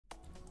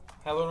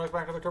Hello and welcome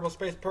back to the Kerbal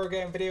Space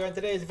Program video. In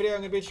today's video, I'm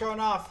going to be showing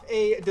off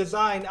a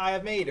design I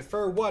have made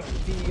for what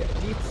the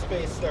Deep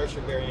Space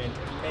Starship variant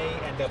may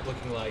end up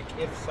looking like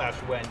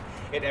if/when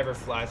it ever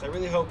flies. I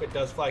really hope it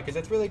does fly because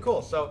it's really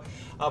cool. So,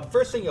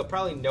 first thing you'll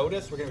probably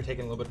notice, we're going to be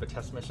taking a little bit of a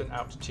test mission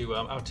out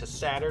to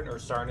Saturn, or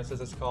Sarnus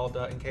as it's called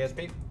in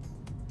KSP,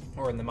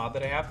 or in the mod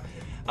that I have.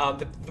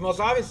 The most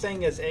obvious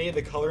thing is A,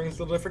 the coloring is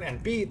a little different,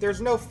 and B, there's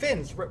no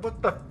fins.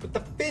 What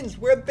the fins?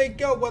 Where'd they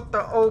go?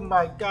 Oh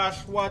my gosh,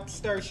 what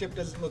Starship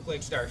doesn't look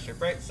like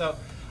Starship, right? So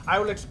I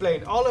will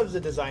explain all of the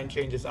design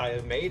changes I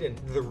have made and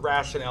the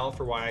rationale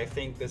for why I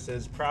think this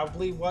is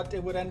probably what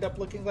it would end up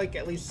looking like,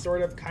 at least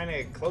sort of kind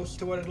of close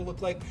to what it'll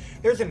look like.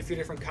 There's been a few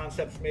different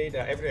concepts made.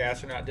 Everyday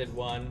Astronaut did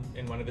one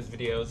in one of his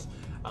videos.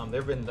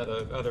 There have been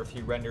other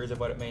few renders of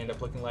what it may end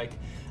up looking like.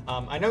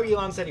 I know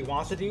Elon said he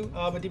wants to do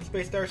a deep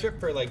space starship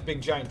for like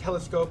big giant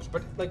telescopes,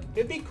 but like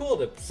it'd be cool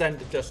to send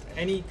just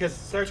any, because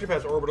Starship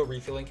has orbital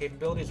refueling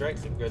capabilities, right?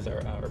 So because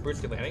our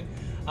boosted landing.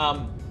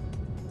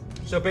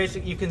 So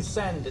basically, you can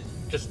send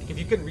just, if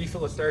you can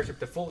refill a Starship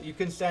to full, you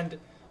can send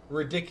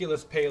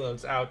ridiculous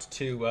payloads out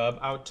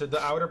to the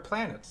outer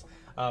planets,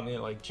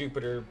 like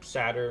Jupiter,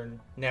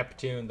 Saturn,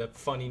 Neptune, the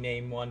funny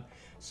name one.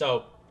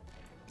 So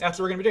that's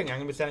what we're gonna be doing. I'm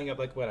gonna be setting up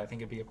like what I think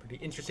would be a pretty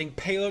interesting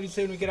payload as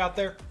soon as we get out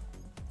there.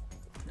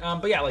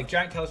 But yeah, like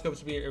giant telescopes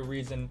would be a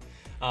reason,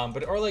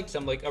 or like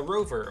some like a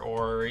rover,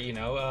 or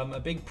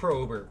a big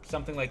probe or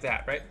something like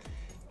that, right?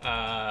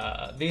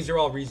 These are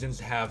all reasons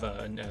to have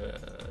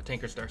a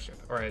tanker starship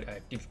or a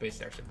deep space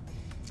starship.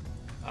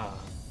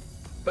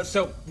 But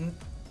so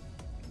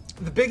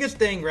the biggest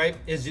thing, right,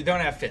 is you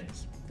don't have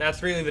fins.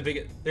 That's really the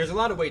biggest. There's a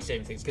lot of weight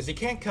saving things because you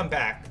can't come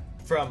back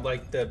from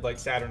like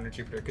Saturn or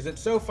Jupiter because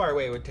it's so far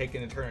away it would take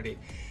an eternity,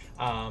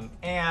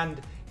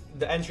 and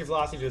the entry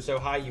velocity is so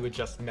high you would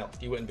just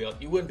melt. You wouldn't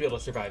be able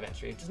to survive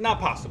entry. It's not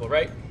possible,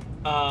 right?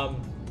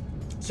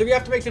 So we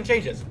have to make some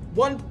changes.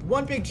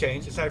 One big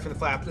change, aside from the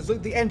flaps, is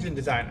the engine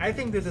design. I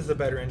think this is a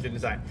better engine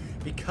design.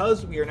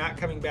 Because we are not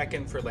coming back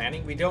in for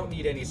landing, we don't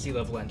need any sea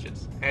level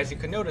engines. As you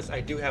can notice,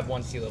 I do have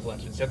one sea level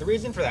engine. So the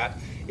reason for that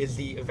is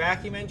the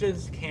vacuum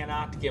engines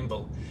cannot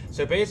gimbal.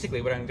 So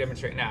basically what I'm going to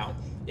demonstrate now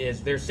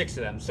is there's 6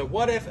 of them. So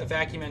what if a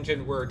vacuum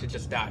engine were to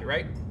just die,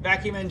 right?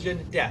 Vacuum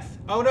engine, death.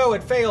 Oh no,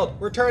 it failed.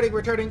 We're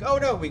turning. Oh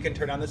no, we can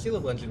turn on the sea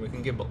level engine. We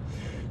can gimbal.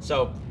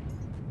 So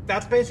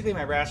that's basically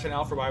my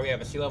rationale for why we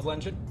have a sea level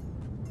engine.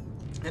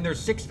 And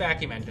there's 6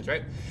 vacuum engines,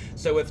 right?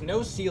 So with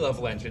no sea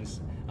level engines,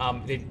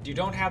 you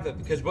don't have the,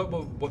 because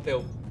what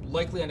they'll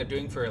likely end up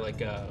doing for like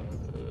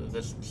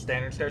the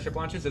standard Starship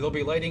launches is they'll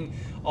be lighting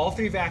all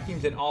 3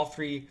 vacuums and all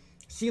 3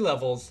 sea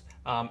levels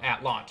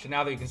at launch. And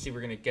now that you can see we're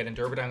going to get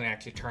into orbit, I'm going to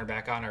actually turn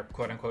back on our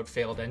quote-unquote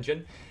failed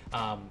engine.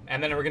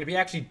 And then we're going to be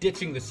actually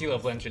ditching the sea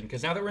level engine,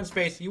 because now that we're in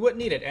space, you wouldn't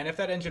need it. And if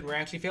that engine were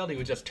actually failed, you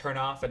would just turn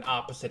off an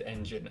opposite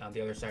engine on the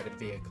other side of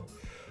the vehicle.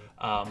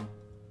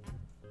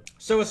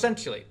 So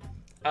essentially,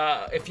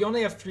 if you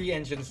only have 3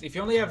 engines, if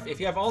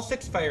you have all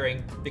 6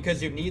 firing,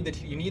 because you need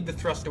the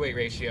thrust to weight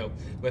ratio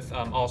with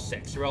all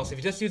 6, or else if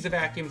you just use the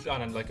vacuums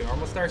on like a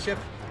normal Starship,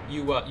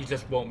 you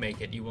just won't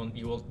make it. You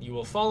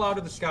will fall out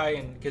of the sky,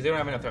 and because they don't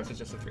have enough thrust, it's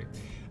just a 3.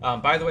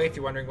 By the way, if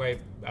you're wondering why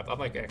I'm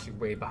like actually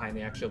way behind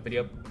the actual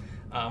video,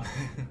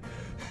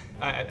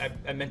 I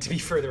meant to be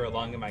further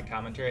along in my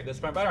commentary at this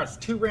point, but I don't know, it's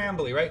too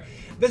rambly, right?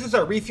 This is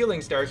a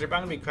refueling Starship.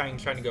 I'm going to be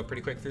trying to go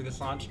pretty quick through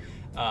this launch,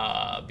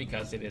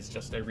 because it is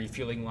just a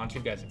refueling launch.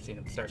 You guys have seen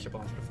a Starship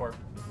launch before.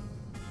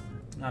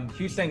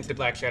 Huge thanks to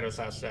Black Shadow /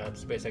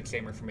 SpaceX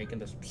Gamer for making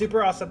this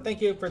super awesome.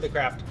 Thank you for the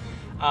craft.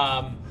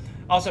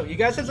 Also, you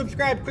guys have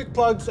subscribed. Quick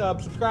plugs.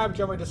 Subscribe,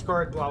 join my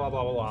Discord, blah, blah,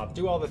 blah, blah, blah.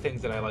 Do all the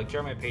things that I like.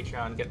 Join my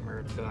Patreon, get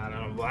merch, I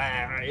don't know,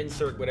 blah,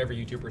 insert whatever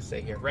YouTubers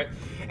say here, right?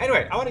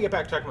 Anyway, I want to get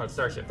back to talking about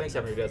Starship. Thanks,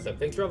 everybody who does that.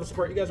 Thanks for all the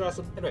support. You guys are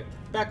awesome. Anyway,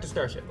 back to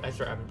Starship.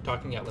 I'm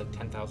talking at like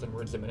 10,000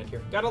 words a minute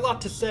here. Got a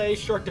lot to say.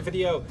 Short the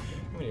video.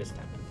 I mean, it's 10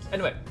 minutes.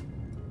 Anyway,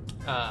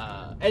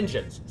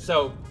 engines.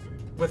 So,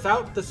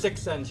 without the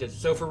 6 engines,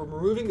 so for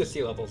removing the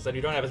sea levels, then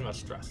you don't have as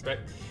much thrust, right?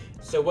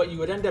 So what you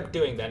would end up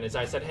doing then is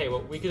I said, hey,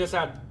 well, we could just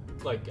add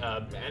like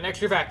an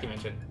extra vacuum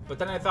engine. But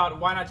then I thought,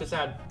 why not just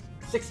add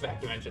 6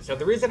 vacuum engines? So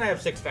the reason I have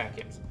 6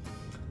 vacuums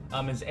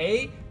is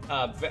A,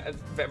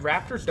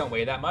 Raptors don't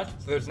weigh that much,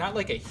 so there's not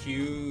like a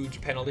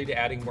huge penalty to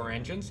adding more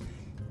engines.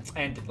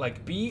 And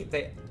like B,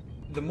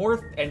 the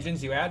more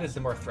engines you add is the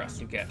more thrust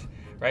you get,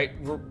 right?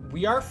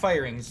 We are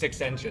firing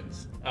 6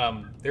 engines.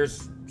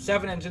 There's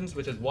 7 engines,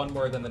 which is 1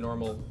 more than the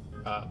normal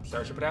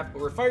Starship would have, but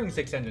we're firing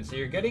 6 engines, so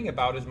you're getting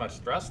about as much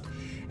thrust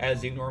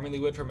as you normally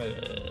would from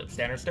a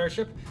standard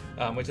Starship,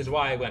 which is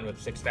why I went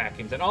with 6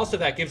 vacuums. And also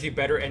that gives you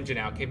better engine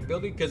out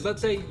capability, because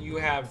let's say you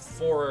have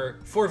four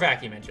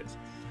vacuum engines.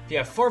 If you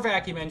have 4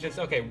 vacuum engines,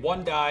 okay,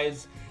 1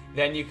 dies,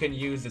 then you can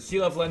use the sea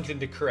level engine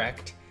to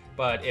correct.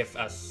 But if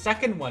a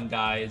second one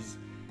dies,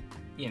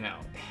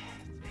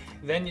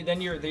 then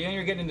you're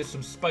getting into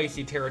some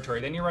spicy territory.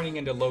 Then you're running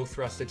into low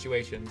thrust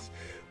situations.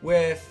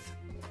 With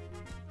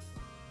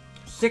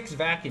 6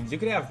 vacuums, you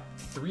could have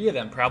 3 of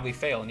them probably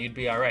fail and you'd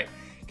be all right,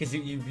 because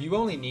you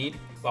only need,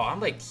 well, I'm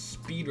like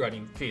speed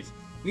running, jeez,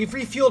 We've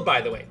refueled,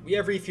 by the way. We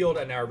have refueled,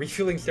 and our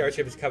refueling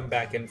Starship is coming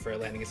back in for a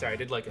landing. Sorry, I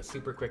did like a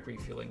super quick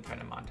refueling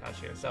kind of montage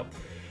here. So,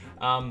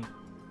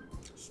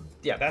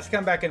 yeah, that's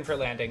come back in for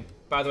landing.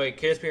 By the way,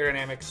 KSP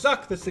aerodynamics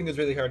suck. This thing is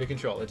really hard to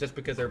control. It's just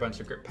because there are a bunch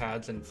of grip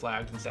pads and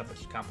flags and stuff,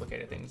 which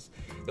complicated things.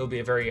 It'll be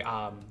a very,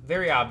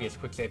 very obvious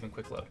quick save and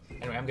quick load.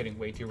 Anyway, I'm getting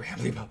way too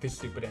rambly about these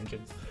stupid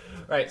engines.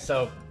 Right,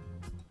 so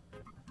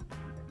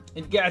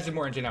it adds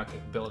more engine out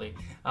capability.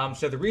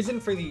 So the reason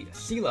for the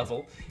sea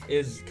level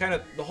is kind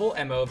of the whole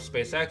MO of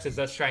SpaceX is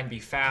let's try and be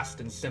fast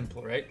and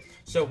simple, right?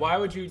 So why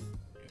would you...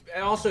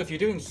 And also, if you're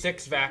doing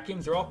 6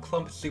 vacuums, they're all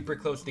clumped super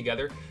close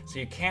together, so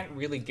you can't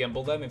really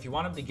gimbal them. If you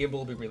want them to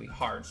gimbal, it'll be really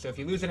hard. So if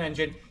you lose an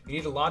engine, you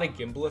need a lot of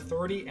gimbal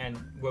authority, and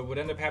what would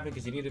end up happening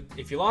is you need to,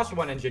 if you lost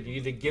one engine,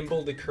 you need to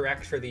gimbal to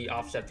correct for the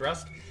offset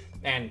thrust,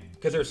 and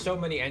because there's so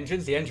many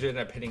engines, the engines end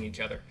up hitting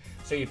each other.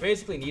 So you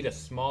basically need a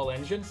small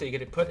engine, so you get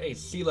to put a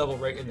sea level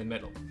right in the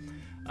middle.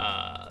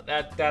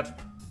 That's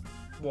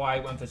why I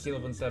went to sea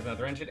level instead of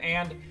another engine,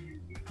 and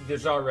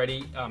there's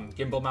already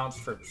gimbal mounts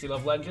for sea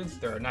level engines.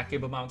 There are not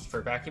gimbal mounts for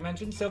vacuum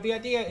engines. So the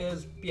idea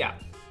is, yeah,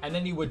 and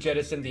then you would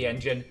jettison the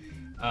engine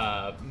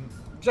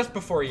just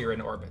before you're in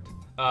orbit,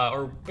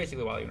 or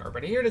basically while you're in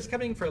orbit. Here it is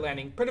coming for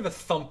landing. Bit of a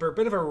thumper,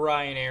 bit of a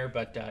Ryanair,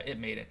 but it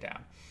made it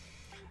down.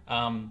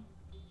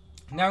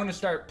 Now I'm going to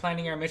start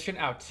planning our mission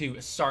out to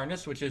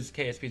Sarnus, which is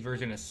KSP's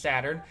version of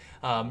Saturn,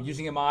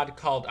 using a mod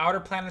called Outer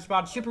Planets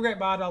mod. Super great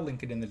mod. I'll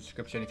link it in the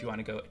description if you want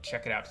to go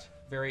check it out.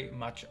 Very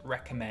much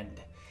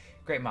recommend.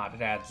 Great mod.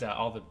 It adds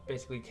all the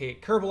basically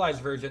Kerbalized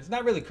versions.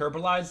 Not really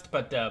Kerbalized,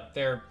 but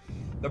the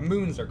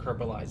moons are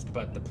Kerbalized,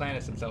 but the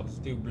planets themselves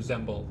do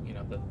resemble, you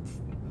know, the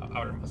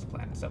outermost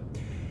planets. So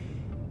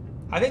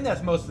I think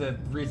that's most of the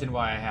reason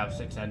why I have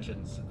 6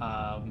 engines.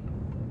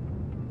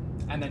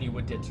 And then you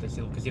would ditch the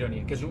seal because you don't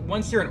need it. Because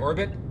once you're in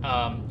orbit,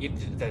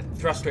 the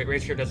thrust rate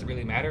ratio doesn't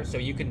really matter. So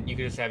you could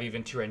just have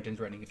even 2 engines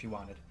running if you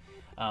wanted.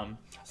 So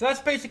that's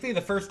basically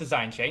the first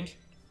design change.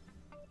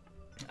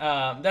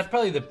 That's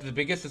probably the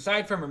biggest,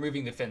 aside from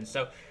removing the fins.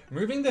 So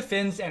removing the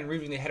fins and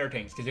removing the header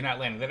tanks because you're not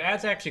landing, that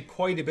adds actually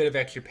quite a bit of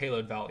extra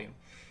payload volume.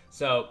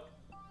 So,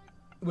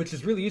 which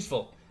is really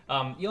useful.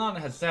 Elon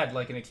has said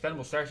like an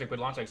expendable Starship would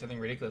launch like something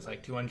ridiculous,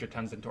 like 200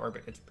 tons into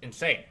orbit. It's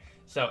insane.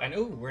 So, and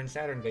oh, we're in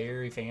Saturn,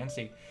 very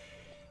fancy.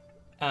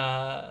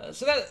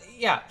 So that,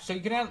 yeah, so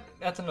you can add,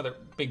 that's another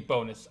big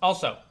bonus.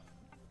 Also,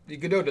 you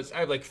can notice I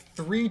have like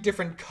 3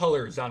 different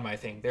colors on my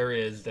thing. There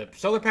is the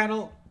solar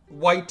panel,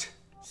 white,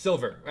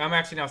 silver. I'm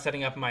actually now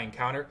setting up my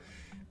encounter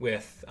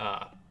with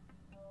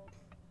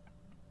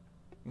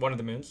one of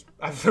the moons.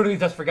 I've literally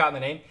just forgotten the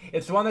name.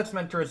 It's the one that's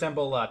meant to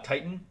resemble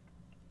Titan.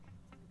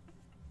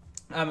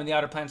 In the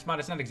Outer Planets mod,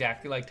 it's not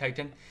exactly like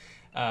Titan,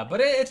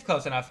 but it's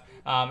close enough.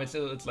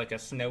 It's like a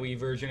snowy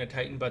version of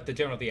Titan, but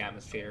the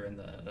atmosphere and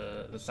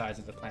the size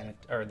of the planet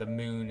or the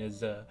moon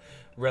is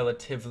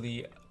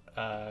relatively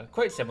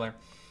quite similar.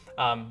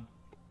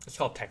 It's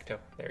called Tecto.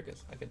 There it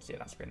goes. I can see it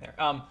on screen there.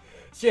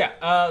 So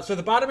yeah, so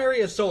the bottom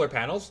area is solar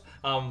panels.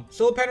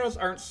 Solar panels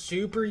aren't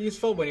super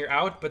useful when you're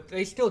out, but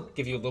they still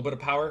give you a little bit of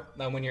power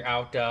when you're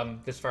out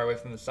this far away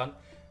from the sun.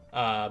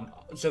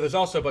 So there's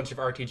also a bunch of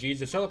RTGs.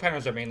 The solar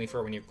panels are mainly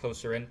for when you're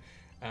closer in.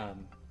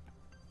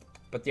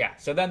 But yeah,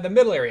 so then the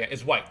middle area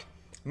is white.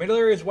 Middle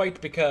area is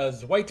white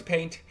because white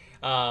paint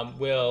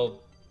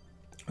will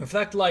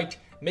reflect light,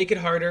 make it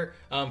harder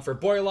for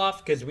boil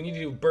off, because we need to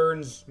do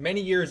burns many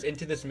years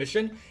into this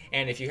mission,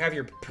 and if you have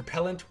your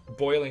propellant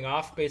boiling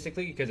off,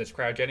 basically, because it's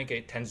cryogenic,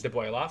 it tends to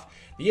boil off.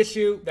 The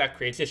issue, that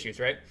creates issues,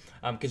 right?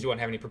 Because you won't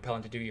have any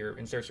propellant to do your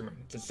insertion burn.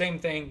 It's the same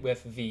thing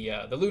with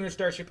the lunar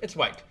Starship, it's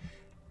white.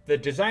 The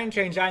design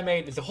change I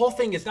made is the whole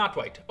thing is not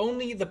white.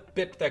 Only the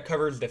bit that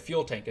covers the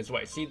fuel tank is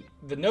white. See,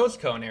 the nose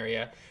cone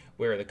area,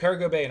 where the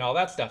cargo bay and all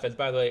that stuff is,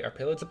 by the way, our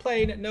payload's a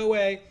plane, no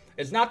way,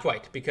 is not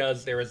white,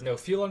 because there is no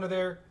fuel under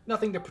there,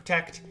 nothing to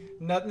protect,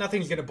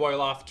 nothing's going to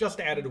boil off,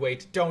 just added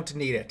weight, don't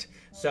need it.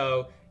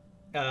 So,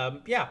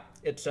 yeah,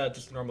 it's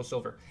just normal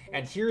silver.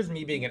 And here's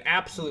me being an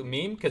absolute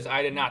meme, because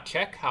I did not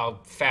check how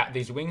fat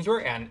these wings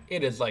were, and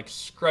it is like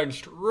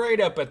scrunched right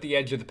up at the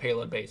edge of the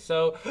payload base.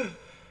 So,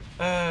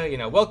 you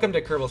know, welcome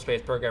to Kerbal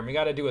Space Program. We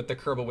got to do it the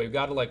Kerbal way. We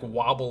got to like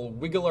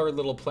wiggle our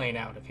little plane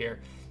out of here.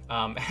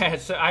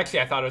 So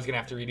actually, I thought I was going to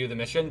have to redo the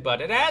mission, but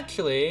it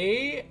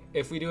actually,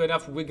 if we do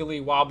enough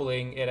wiggly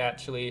wobbling, it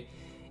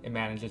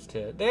manages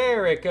to,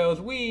 there it goes.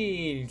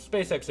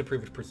 SpaceX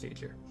approved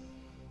procedure.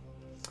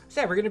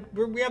 So yeah,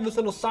 we have this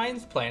little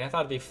science plane. I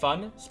thought it'd be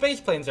fun.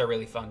 Space planes are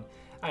really fun.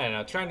 I don't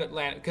know, trying to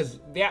land, because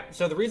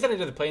so the reason I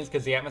did the planes,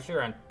 because the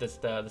atmosphere on this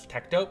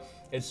Tecto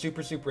is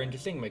super, super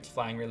interesting, makes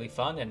flying really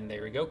fun, and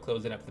there we go,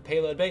 closing up the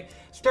payload bay.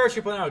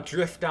 Starship will now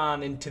drift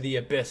on into the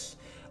abyss,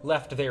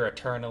 left there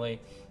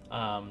eternally.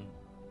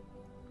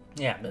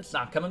 Yeah, it's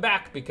not coming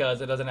back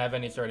because it doesn't have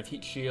any sort of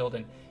heat shield,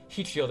 and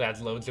heat shield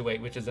adds loads of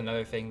weight, which is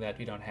another thing that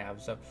we don't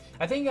have. So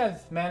I think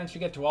I've managed to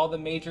get to all the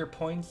major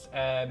points,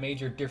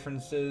 major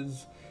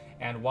differences,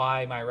 and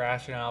why my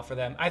rationale for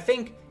them. I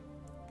think,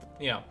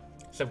 you know,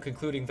 some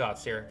concluding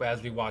thoughts here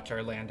as we watch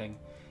our landing.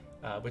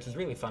 which is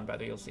really fun, by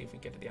the way. You'll see if we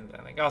get to the end of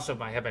that thing. Also,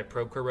 I have my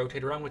probe core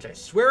rotator wrong, which I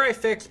swear I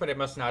fixed, but I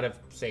must not have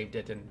saved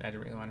it, and I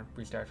didn't really want to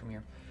restart from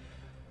here.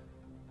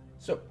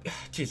 So,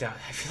 geez, I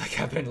feel like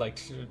I've been like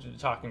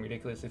talking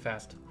ridiculously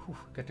fast. Whew,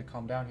 get to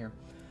calm down here.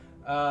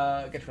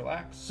 Get to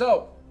relax.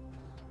 So,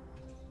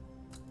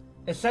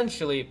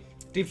 essentially,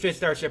 Deep Space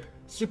Starship,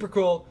 super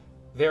cool,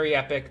 very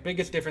epic.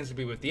 Biggest difference would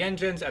be with the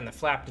engines and the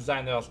flap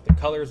design. Also, the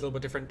color is a little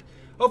bit different.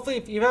 Hopefully,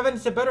 if you have any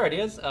some better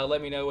ideas,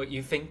 let me know what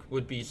you think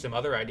would be some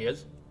other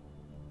ideas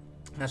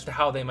as to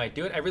how they might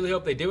do it. I really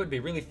hope they do it. It'd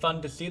be really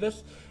fun to see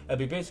this. It'd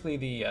be basically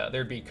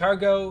there'd be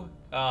cargo,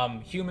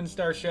 human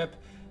starship,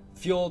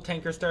 fuel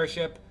tanker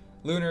starship,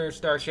 lunar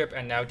starship,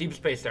 and now Deep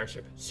Space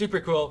Starship. Super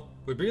cool.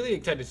 We're really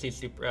excited to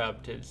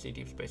see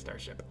Deep Space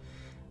Starship.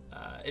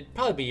 It'd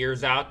probably be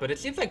years out, but it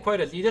seems like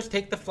you just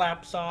take the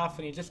flaps off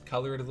and you just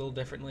color it a little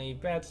differently,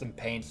 add some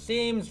paint.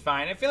 Seems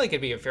fine. I feel like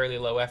it'd be a fairly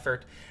low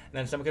effort. And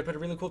then someone could put a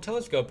really cool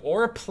telescope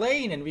or a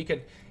plane, and we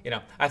could,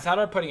 I thought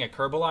about putting a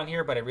Kerbal on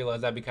here, but I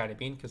realized that'd be kind of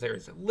mean because there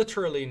is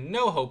literally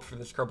no hope for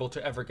this Kerbal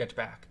to ever get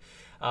back.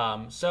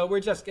 So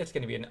it's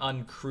going to be an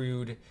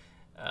uncrewed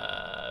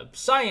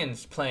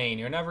science plane.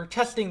 You're never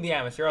testing the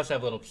atmosphere. You also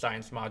have a little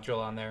science module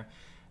on there.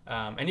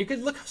 And you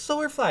could look how slow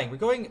we're flying.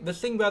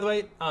 This thing, by the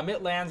way,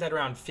 it lands at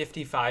around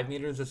 55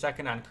 meters a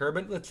second on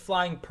Kerbin. It's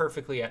flying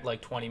perfectly at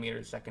like 20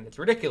 meters a second. It's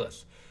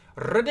ridiculous.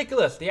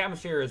 Ridiculous. The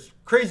atmosphere is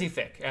crazy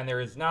thick, and there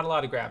is not a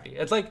lot of gravity.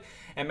 It's like,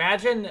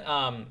 imagine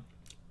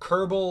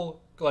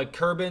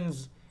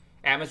Kerbin's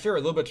atmosphere, a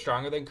little bit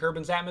stronger than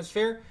Kerbin's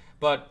atmosphere,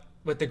 but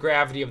with the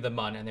gravity of the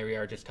Mun, and there we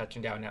are just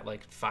touching down at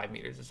like 5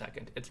 meters a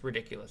second. It's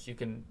ridiculous. You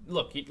can,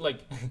 look, you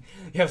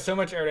have so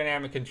much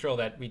aerodynamic control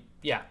that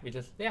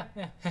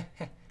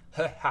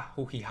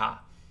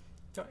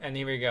and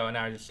here we go, and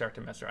now I just start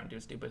to mess around and do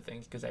stupid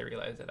things because I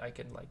realize that I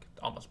can like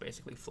almost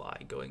basically fly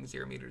going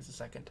 0 meters a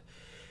second.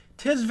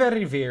 'Tis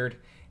very weird,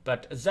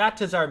 but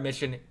that is our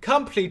mission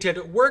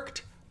completed.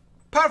 Worked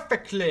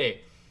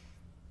perfectly.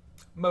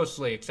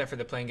 Mostly, except for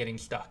the plane getting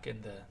stuck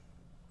in the...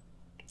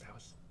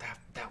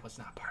 That was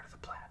not part of the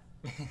plan.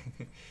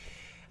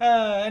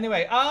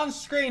 Anyway, on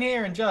screen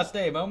here in just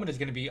a moment is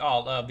going to be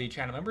all of the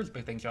channel members.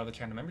 Big thanks to all the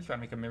channel members. If you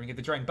want to become a member, hit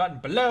the join button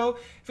below.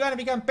 If you want to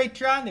become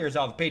Patreon, there's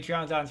all the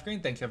Patreons on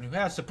screen. Thanks to everyone who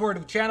has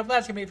supported the channel.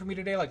 That's going to be it for me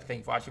today. I'd like to thank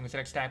you for watching. Until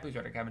next time, please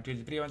remember to comment to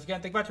the video once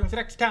again. Thank you for watching. Until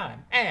next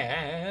time,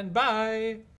 and bye.